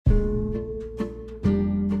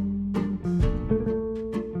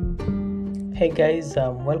Hey guys,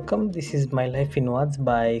 welcome. This is My Life in Words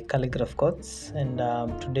by Calligraph Quotes, and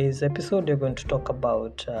today's episode we're going to talk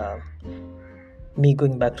about me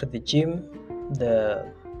going back to the gym,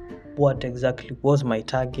 the what exactly was my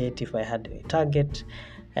target, if I had any target,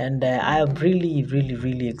 and I am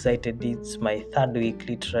really excited. It's my third week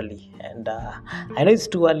literally, and I know it's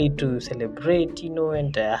too early to celebrate,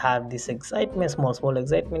 and have this excitement, small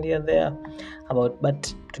excitement here and there about.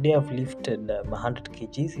 But today I've lifted 100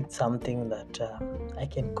 kgs. It's something that I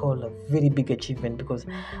can call a very big achievement because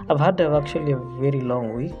I've had actually a very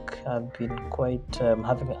long week. I've been quite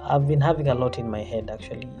I've been having a lot in my head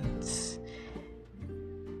actually.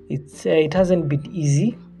 It hasn't been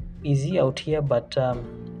easy out here, but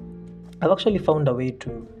I've actually found a way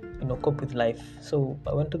to cope with life. So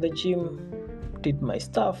I went to the gym, did my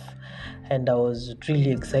stuff, and I was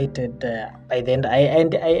really excited. By the end, I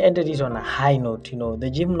ended it on a high note. The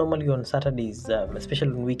gym normally on Saturdays, especially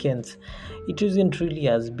on weekends, it isn't really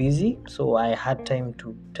as busy, so I had time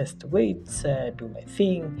to test weights, do my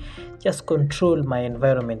thing, just control my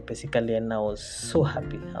environment basically, and I was so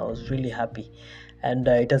happy. I was really happy, and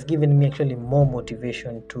it has given me actually more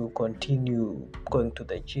motivation to continue going to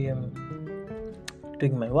the gym,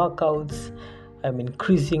 doing my workouts. I'm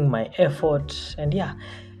increasing my effort, and yeah,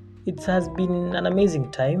 it has been an amazing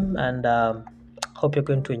time. And hope you're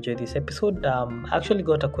going to enjoy this episode. I actually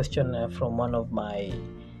got a question from one of my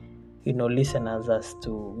listeners as to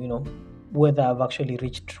whether I've actually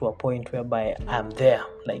reached to a point whereby I'm there.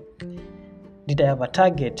 Like, did I have a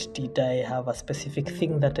target? Did I have a specific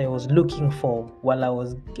thing that I was looking for while I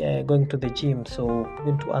was going to the gym? So I'm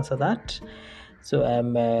going to answer that. So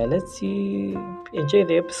let's see, enjoy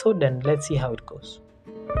the episode and let's see how it goes.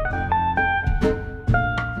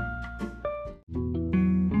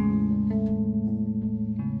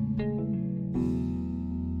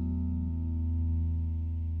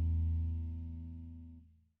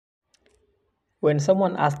 When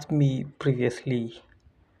someone asked me previously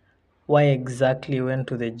why exactly I went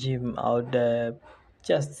to the gym, I would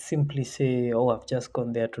just simply say, "Oh, I've just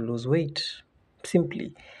gone there to lose weight."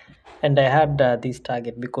 Simply. And I had this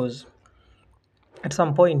target because at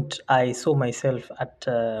some point I saw myself at,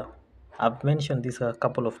 I've mentioned this a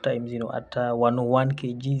couple of times, at 101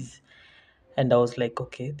 kgs. And I was like,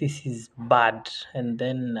 okay, this is bad. And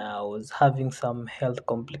then I was having some health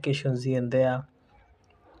complications here and there.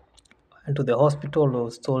 And to the hospital, I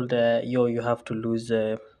was told, you have to lose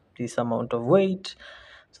this amount of weight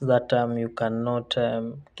so that you cannot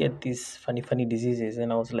get these funny diseases.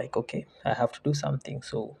 And I was like, okay, I have to do something.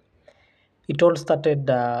 So it all started.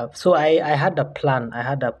 So I had a plan. I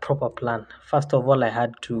had a proper plan. First of all, I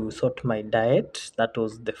had to sort my diet. That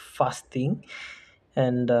was the first thing.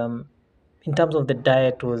 And in terms of the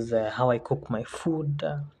diet was how I cook my food,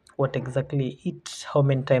 what exactly I eat, how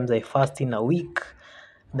many times I fast in a week,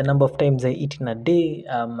 the number of times I eat in a day.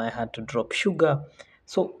 I had to drop sugar.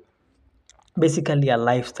 So basically a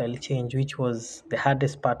lifestyle change, which was the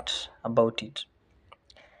hardest part about it.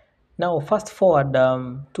 Now fast forward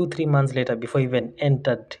 2 3 months later, before I even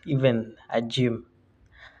entered even a gym,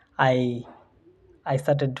 I I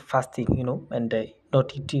started fasting, and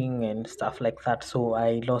not eating and stuff like that. So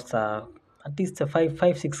I lost at least a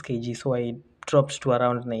 5 6 kg. So I dropped to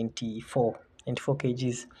around 94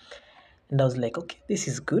 kgs. And I was like, okay, this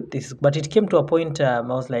is good. But it came to a point, I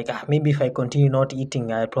was like, maybe if I continue not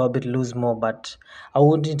eating, I'll probably lose more. But I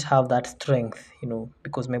wouldn't have that strength,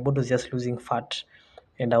 because my body was just losing fat,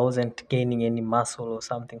 and I wasn't gaining any muscle or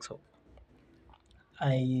something. So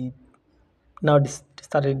I now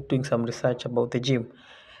started doing some research about the gym,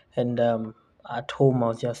 and at home I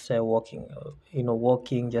was just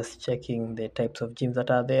walking, just checking the types of gyms that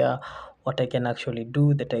are there, what I can actually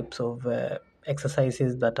do, the types of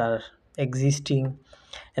exercises that are existing,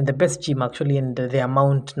 and the best gym actually, and the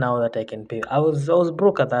amount now that I can pay. I was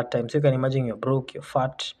broke at that time, so you can imagine, you're broke, you're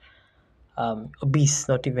fat, obese,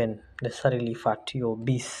 not even necessarily fat, you're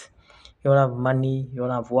obese, you don't have money, you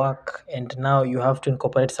don't have work, and now you have to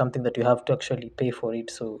incorporate something that you have to actually pay for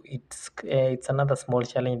it. So it's another small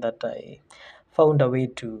challenge that I found a way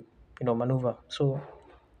to maneuver. So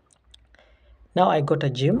now I got a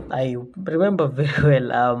gym. I remember very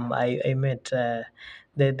well. I met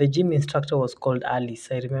the gym instructor was called Alice.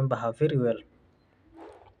 I remember her very well.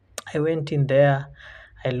 I went in there.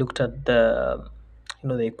 I looked at the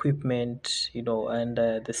equipment, and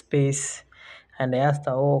the space, and I asked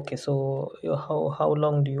her, "Oh, okay, so how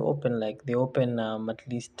long do you open? Like they open at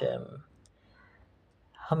least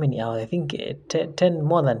how many hours? I think 10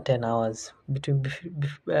 more than 10 hours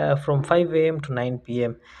from 5 a.m. to 9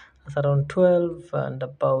 p.m. That's around 12 and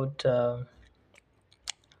about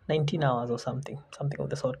 19 hours or something of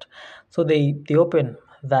the sort. So they open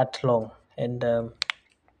that long, and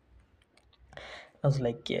I was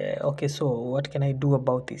like, yeah, okay, so what can I do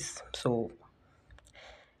about this? So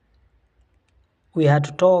we had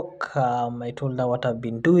to talk. I told her what I've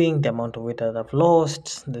been doing, the amount of weight that I've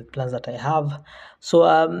lost, the plans that I have. So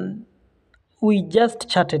we just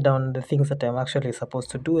chatted on the things that I'm actually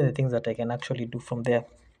supposed to do and the things that I can actually do from there.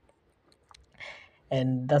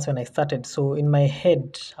 And that's when I started. So in my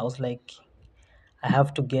head, I was like, I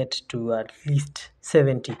have to get to at least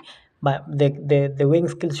 70. But the weighing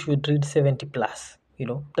skills should read 70 plus,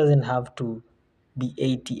 doesn't have to be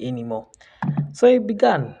 80 anymore. So I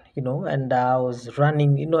began, and I was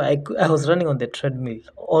running, I was running on the treadmill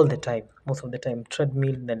all the time, most of the time,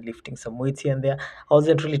 treadmill, then lifting some weights here and there. I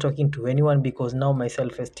wasn't really talking to anyone because now my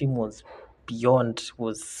self-esteem was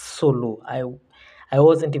so low. I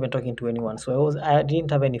wasn't even talking to anyone. So I didn't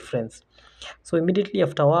have any friends. So immediately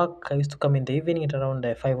after work, I used to come in the evening at around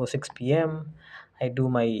 5 or 6 p.m. I do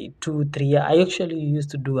my 2, 3. I actually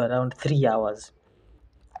used to do around 3 hours.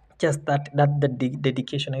 Just that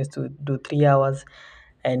dedication. I used to do 3 hours,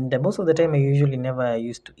 and most of the time I usually never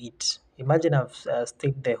used to eat. Imagine I've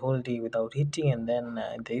stayed the whole day without eating, and then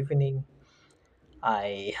in the evening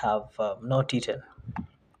I have not eaten.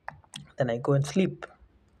 Then I go and sleep.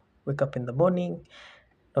 Wake up in the morning,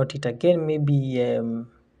 not eat again. Maybe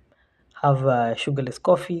have a sugarless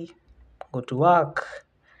coffee. Go to work.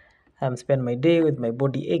 Spend my day with my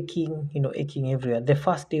body aching, aching everywhere. The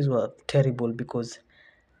first days were terrible because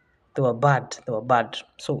they were bad. They were bad.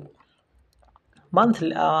 So month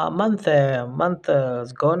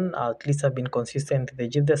has gone. At least I've been consistent in the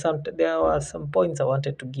gym. There were some points I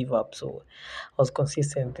wanted to give up, so I was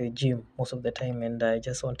consistent in the gym most of the time, and I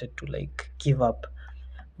just wanted to like give up.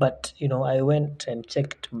 But I went and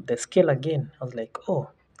checked the scale again. I was like, oh,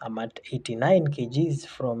 I'm at 89 kgs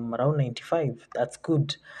from around 95. That's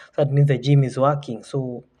good. So that means the gym is working.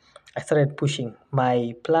 So I started pushing.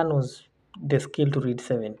 My plan was the scale to read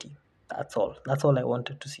 70. That's all. That's all I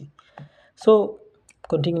wanted to see. So,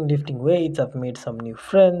 continuing lifting weights, I've made some new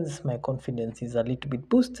friends. My confidence is a little bit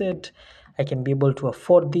boosted. I can be able to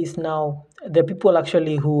afford this now. The people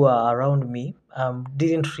actually who are around me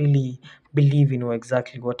didn't really believe in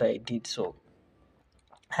exactly what I did. So,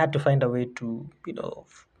 I had to find a way to,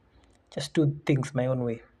 just do things my own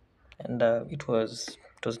way. And it was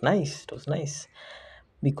nice. It was nice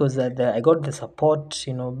because I got the support,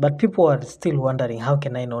 but people are still wondering how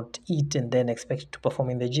can I not eat and then expect to perform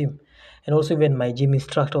in the gym. And also even my gym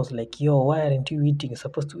instructor was like, yo, why aren't you eating? You're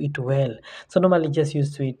supposed to eat well. So normally just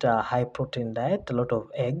used to eat a high protein diet, a lot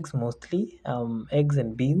of eggs mostly, eggs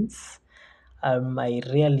and beans. I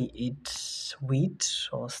rarely eat wheat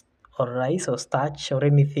or rice or starch or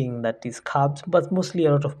anything that is carbs, but mostly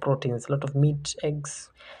a lot of proteins, a lot of meat,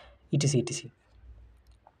 eggs, etc. etc.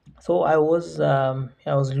 So I was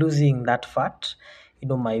losing that fat.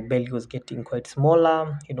 My belly was getting quite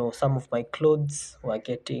smaller. Some of my clothes were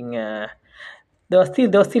getting they were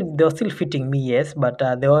still fitting me, yes, but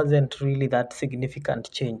there wasn't really that significant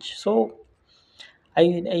change. So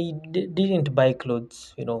didn't buy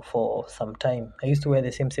clothes, for some time. I used to wear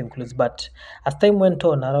the same clothes, but as time went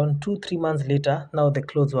on, around 2 3 months later, now the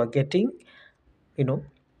clothes were getting, you know,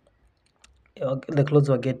 the clothes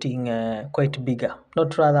were getting quite bigger.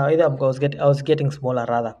 Not rather, either I was getting smaller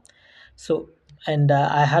rather. So, and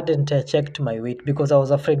I hadn't checked my weight because I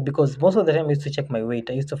was afraid. Because most of the time I used to check my weight,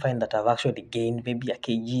 I used to find that I've actually gained maybe a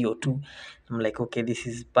kg or two. I'm like, okay, this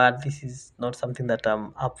is bad. This is not something that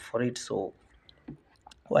I'm up for it. So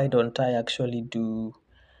why don't I actually do,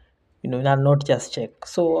 and not just check.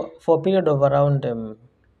 So for a period of around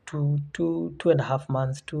 2.5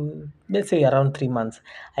 months to, let's say, around 3 months,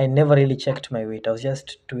 I never really checked my weight. I was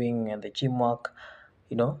just doing the gym work,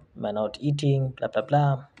 man, not eating, blah blah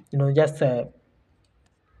blah, just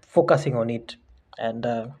focusing on it. And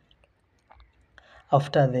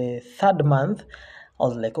after the third month, I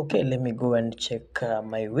was like, okay, let me go and check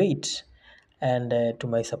my weight. And to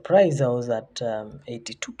my surprise, I was at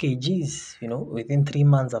 82 kgs. Within 3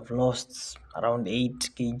 months, I've lost around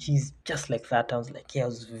 8 kgs, just like that. I was like, yeah, I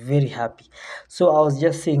was very happy. So I was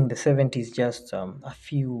just saying the 70 is just a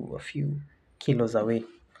few kilos away.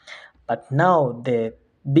 But now the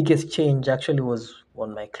biggest change actually was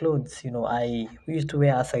on my clothes. I used to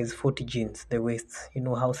wear a size 40 jeans, the waist,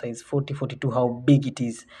 how size 40, 42, how big it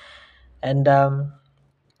is. And I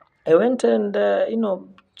went and,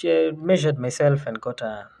 measured myself and got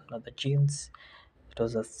another jeans. It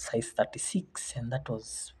was a size 36, and that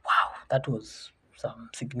was, wow, that was some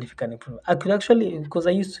significant improvement. I could actually, because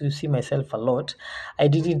I used to see myself a lot, I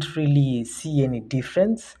didn't really see any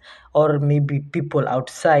difference, or maybe people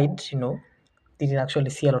outside, didn't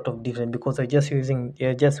actually see a lot of difference because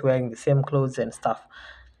you're just wearing the same clothes and stuff.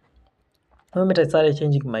 The moment I started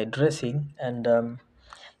changing my dressing, and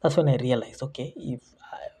that's when I realized, okay, if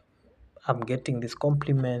I'm getting these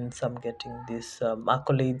compliments, I'm getting these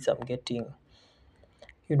accolades, I'm getting,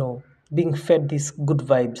 being fed these good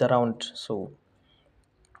vibes around. So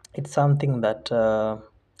it's something that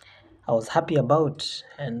I was happy about,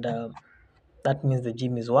 and that means the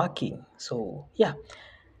gym is working. So yeah,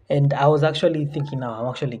 and I was actually thinking now I'm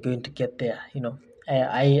actually going to get there.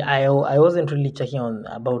 I wasn't really checking on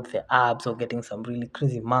about the abs or getting some really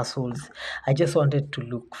crazy muscles. I just wanted to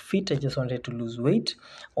look fit. I just wanted to lose weight.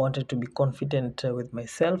 I wanted to be confident with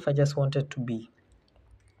myself. I just wanted to be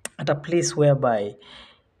at a place whereby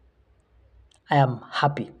I am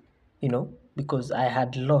happy, because I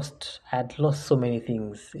had lost so many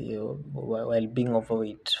things, while being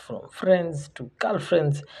overweight, from friends to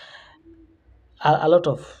girlfriends. A lot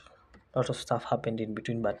of stuff happened in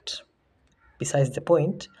between, but besides the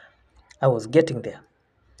point, I was getting there.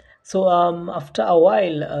 So after a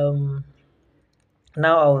while,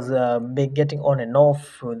 now I was getting on and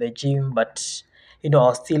off with the gym, but I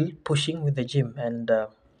was still pushing with the gym, and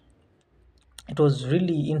it was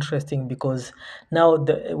really interesting because now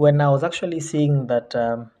when I was actually seeing that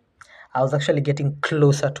I was actually getting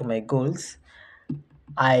closer to my goals,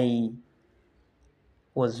 I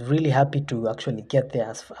was really happy to actually get there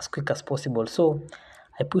as quick as possible. So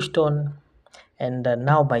I pushed on, and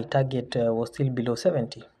now my target was still below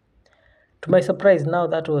 70. To my surprise, now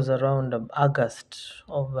that was around August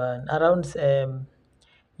of around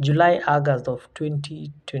July, August of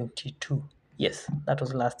 2022. Yes, that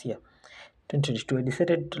was last year, 2022. I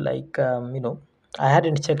decided to, like, I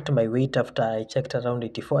hadn't checked my weight after I checked around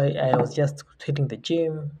 84. I was just hitting the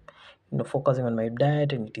gym, focusing on my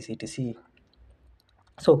diet and etc. etc.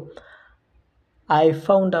 So I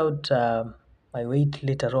found out my weight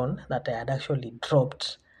later on, that I had actually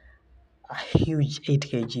dropped a huge 8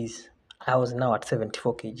 kgs. I was now at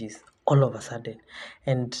 74 kgs all of a sudden.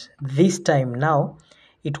 And this time now,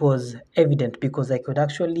 it was evident because I could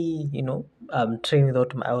actually, train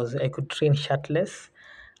without I could train shirtless.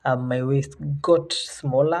 My waist got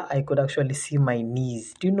smaller. I could actually see my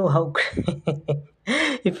knees. Do you know how?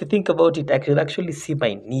 If you think about it, I could actually see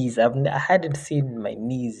my knees. I hadn't seen my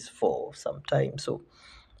knees for some time. So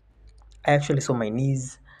I actually saw my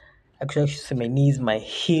knees. Actually, see my knees, my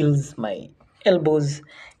heels, my elbows.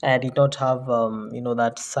 I did not have,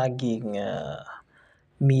 that sagging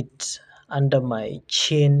meat under my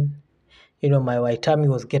chin. My tummy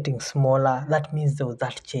was getting smaller. That means there was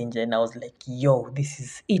that change, and I was like, "Yo, this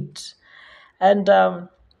is it." And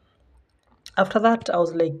after that, I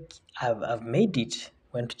was like, I've made it.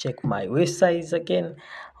 Went to check my waist size again.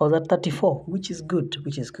 I was at 34, which is good,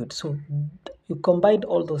 which is good. So you combined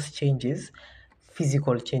all those changes,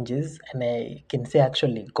 physical changes, and I can say I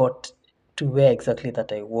actually got to where exactly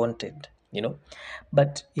that I wanted.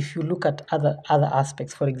 But if you look at other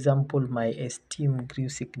aspects, for example, my esteem grew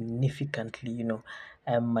significantly.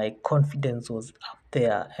 My confidence was up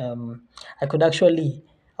there. I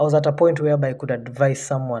was at a point whereby I could advise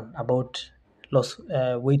someone about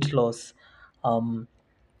weight loss, um,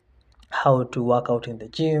 how to work out in the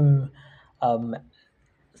gym. Um,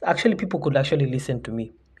 Actually, people could actually listen to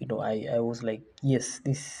me. I was like, yes,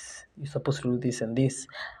 this, you're supposed to do this and this.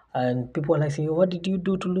 And people were like saying, what did you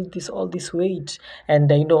do to lose all this weight?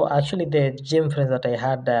 And actually, the gym friends that I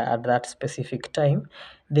had at that specific time,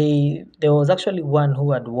 there was actually one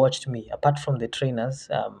who had watched me, apart from the trainers,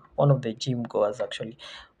 one of the gym goers actually,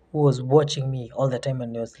 who was watching me all the time,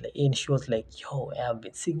 and she was like, yo, I've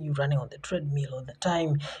been seeing you running on the treadmill all the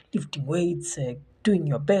time, lifting weights, doing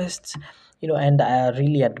your best, and I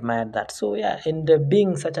really admired that. So yeah, and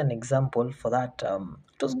being such an example for that,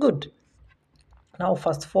 it was good. Now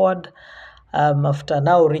fast forward, after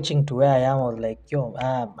now reaching to where I am, I was like, yo,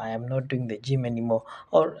 I am not doing the gym anymore.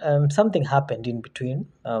 Or something happened in between.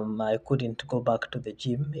 I couldn't go back to the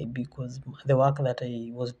gym, because the work that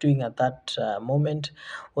I was doing at that moment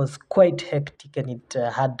was quite hectic, and it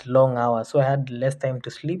had long hours. So I had less time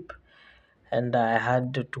to sleep, and I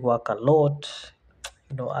had to work a lot.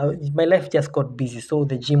 My life just got busy, so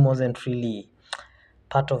the gym wasn't really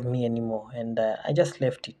part of me anymore, and I just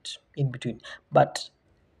left it in between. But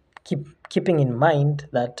keeping in mind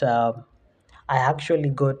that I actually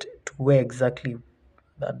got to where exactly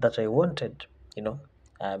that I wanted.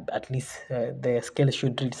 At least the scale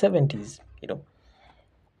should reach 70s.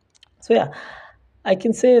 So yeah, I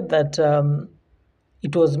can say that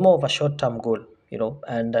it was more of a short-term goal.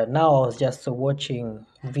 And now I was just watching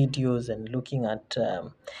videos and looking at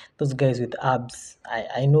those guys with abs.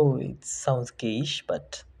 I know it sounds gayish,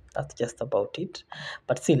 but that's just about it.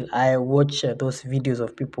 But still, I watch those videos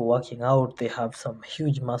of people working out. They have some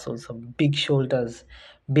huge muscles, some big shoulders,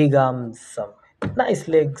 big arms, some nice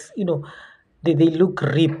legs. They look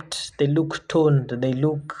ripped, they look toned, they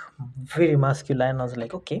look very masculine. I was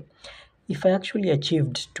like, okay, if I actually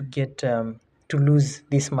achieved to lose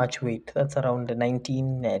this much weight, that's around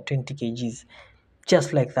 19, 20 kgs,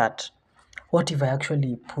 just like that. What if I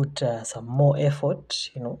actually put some more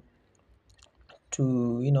effort,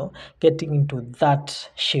 to getting into that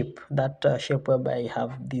shape whereby I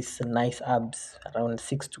have these nice abs, around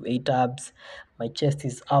 6 to 8 abs. My chest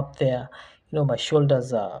is up there, my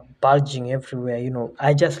shoulders are bulging everywhere.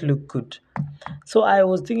 I just look good. So I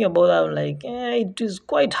was thinking about that. I'm like, it is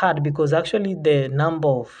quite hard because actually the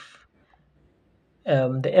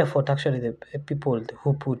effort actually the people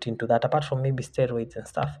who put into that, apart from maybe steroids and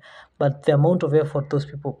stuff, but the amount of effort those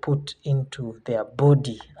people put into their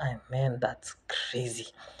body, man, that's crazy.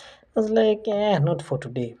 I was like, not for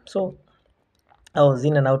today. So I was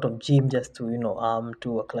in and out of gym just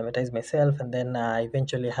to acclimatize myself, and then I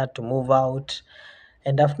eventually had to move out.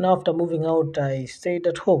 And after moving out, I stayed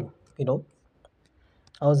at home.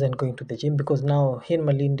 I wasn't going to the gym because now here in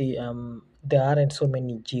Malindi, there aren't so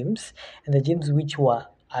many gyms, and the gyms which were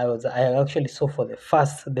I actually saw for the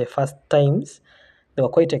first times, they were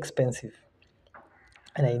quite expensive,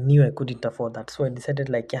 and I knew I couldn't afford that. So I decided,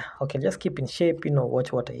 like, yeah, okay, just keep in shape,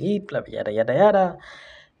 watch what I eat, blah, blah, yada yada yada.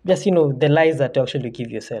 Just the lies that you actually give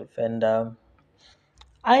yourself, and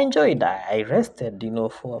I enjoyed. I rested,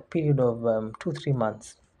 for a period of 2 3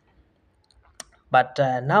 months. But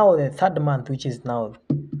now the third month, which is now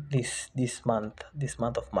this month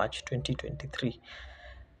of March 2023,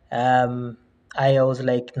 I was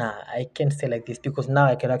like, nah, I can't stay like this because now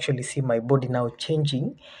I can actually see my body now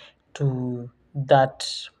changing to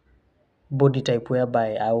that body type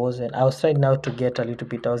whereby I was trying now to get a little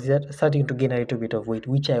bit. I was starting to gain a little bit of weight,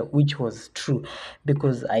 which was true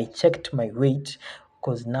because I checked my weight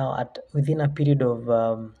because now at within a period of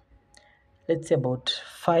let's say about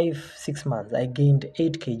 5 6 months, I gained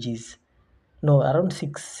 8 kgs. No, around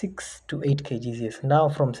 6 to 8 kgs. Yes, now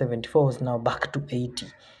from 74 was now back to 80.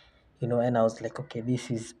 And I was like, okay, this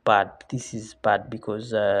is bad. This is bad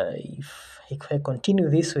because if I continue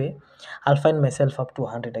this way, I'll find myself up to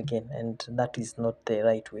 100 again, and that is not the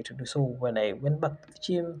right way to do. So when I went back to the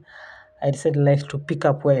gym, I decided like to pick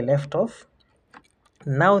up where I left off.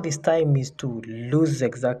 Now this time is to lose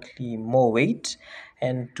exactly more weight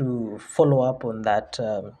and to follow up on that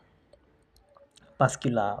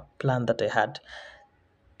muscular plan that I had.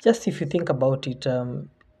 Just if you think about it,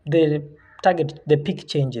 the peak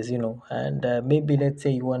changes, and maybe let's say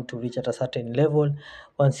you want to reach at a certain level.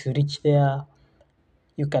 Once you reach there,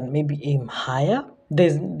 you can maybe aim higher.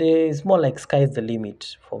 There's more like sky's the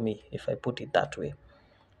limit for me, if I put it that way.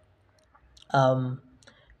 Um,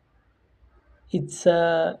 it's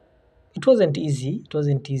it wasn't easy. It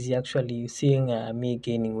wasn't easy actually seeing me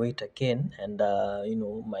gaining weight again, and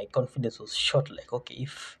my confidence was shot. Like, okay,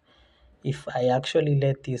 if I actually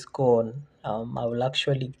let this go on, I will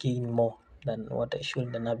actually gain more than what I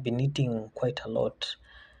should. And I've been eating quite a lot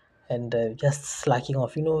and just slacking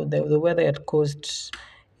off. The weather at coast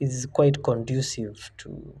is quite conducive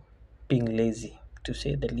to being lazy, to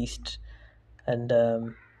say the least. And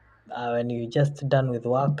when you just done with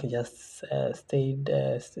work, you just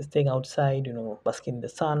staying outside, basking in the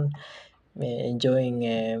sun, enjoying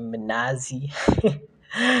nazi.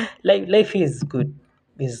 Life is good.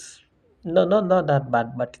 Is no, not that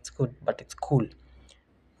bad, but it's good. But it's cool.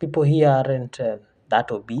 People here aren't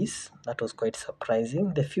that obese. That was quite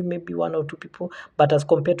surprising. The few, maybe one or two people, but as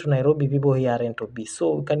compared to Nairobi, people here aren't obese.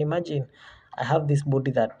 So you can imagine, I have this body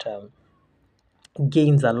that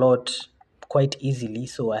gains a lot quite easily.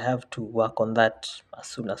 So I have to work on that as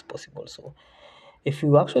soon as possible. So if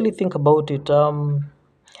you actually think about it,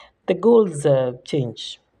 the goals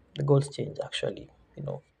change. The goals change actually.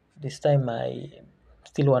 This time I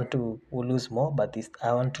still want to lose more, but this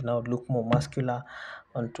I want to now look more muscular.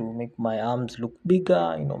 Want to make my arms look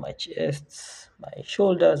bigger. My chests, my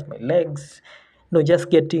shoulders, my legs. Just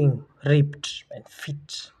getting ripped and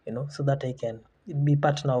fit. So that I can it be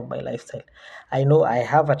part now of my lifestyle. I know I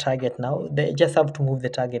have a target now. They just have to move the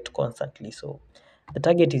target constantly. So the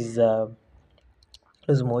target is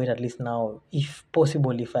lose more weight at least now. If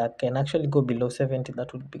possible, if I can actually go below 70,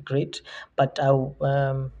 that would be great. But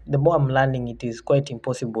the more I'm learning, it is quite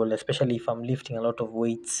impossible, especially if I'm lifting a lot of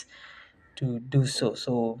weights to do so.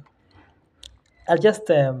 So I'll just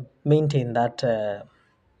maintain that.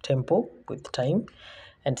 tempo with time.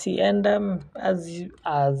 And see, and as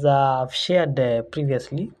I've shared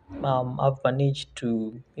previously, I've managed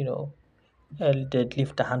to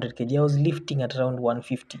deadlift 100 kg. I was lifting at around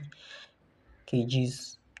 150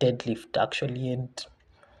 kgs deadlift actually, and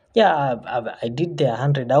yeah, I did the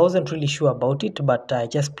 100. I wasn't really sure about it, but I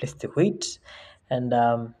just placed the weight, and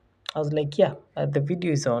I was like, yeah, the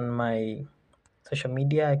video is on my social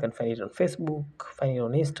media. I can find it on Facebook, find it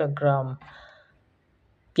on Instagram.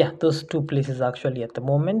 Yeah, those two places actually at the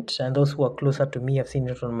moment, and those who are closer to me have seen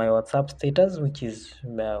it on my WhatsApp status, which is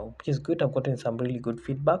good. I've gotten some really good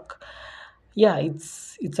feedback. Yeah,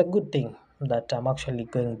 it's a good thing that I'm actually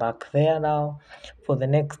going back there now for the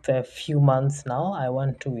next few months. Now I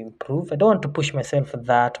want to improve. I don't want to push myself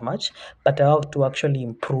that much, but I have to actually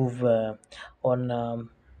improve on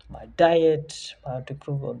my diet. I want to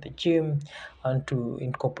improve on the gym. I want to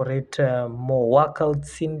incorporate more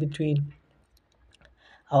workouts in between.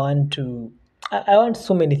 I want to I want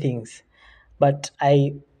so many things, but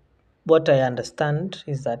I what I understand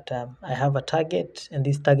is that I have a target, and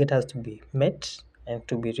this target has to be met and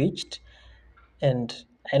to be reached. And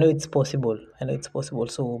I know it's possible. I know it's possible.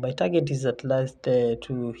 So my target is at least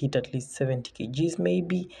to hit at least 70 kgs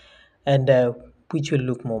maybe, and which will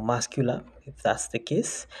look more muscular if that's the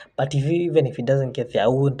case. But even if it doesn't get there, I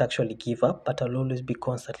won't actually give up. But I'll always be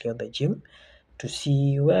constantly on the gym to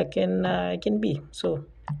see where I can be. So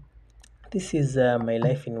this is My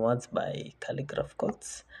Life in Words by Calligraph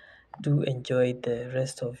Quotes. Do enjoy the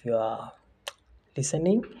rest of your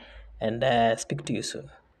listening, and speak to you soon.